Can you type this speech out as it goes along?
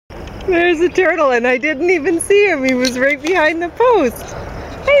There's a turtle, and I didn't even see him. He was right behind the post.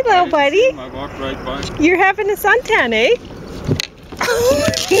 Hey, little buddy. I walked right by. You're having a suntan, eh?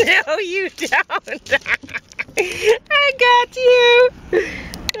 No, you don't. I got you.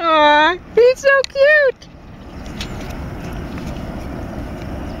 Aw, he's so cute.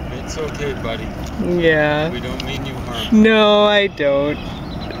 It's okay, buddy. Yeah. We don't mean you harm. No, I don't.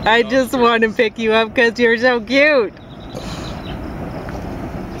 I just want to pick you up because you're so cute.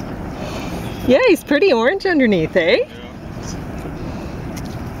 Yeah, he's pretty orange underneath, eh? Yeah.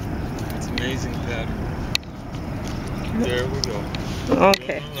 It's amazing pattern. There we go.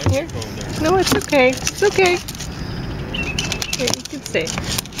 Okay. Let you go there. No, it's okay. It's okay. Here, you can stay.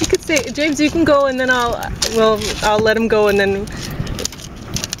 You can stay. James, you can go, and then I'll let him go, and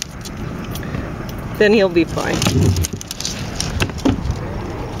then he'll be fine.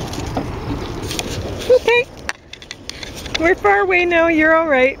 Okay. We're far away now. You're all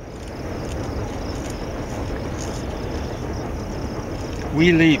right.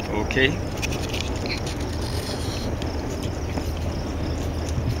 We leave, okay?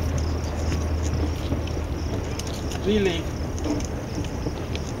 We leave.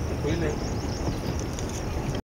 We leave.